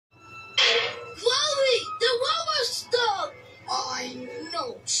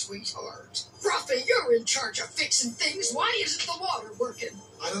you're in charge of fixing things. Why isn't the water working?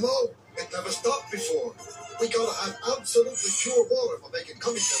 I don't know. It never stopped before. We gotta have absolutely pure water for making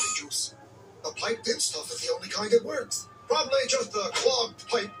gummy berry juice. The piped-in stuff is the only kind that works. Probably just a clogged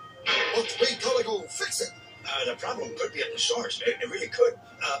pipe, but we gotta go fix it. The problem could be at the source. It really could.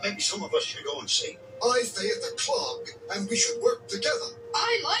 Maybe some of us should go and see. I say it's a clog, and we should work together.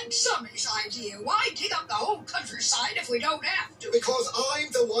 I like Summy's idea. Why dig up the whole countryside if we don't have to? Because I'm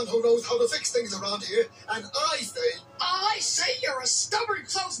the one who knows how to fix things around here, and I say you're a stubborn,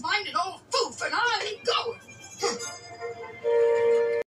 close-minded old foof, and I'm going.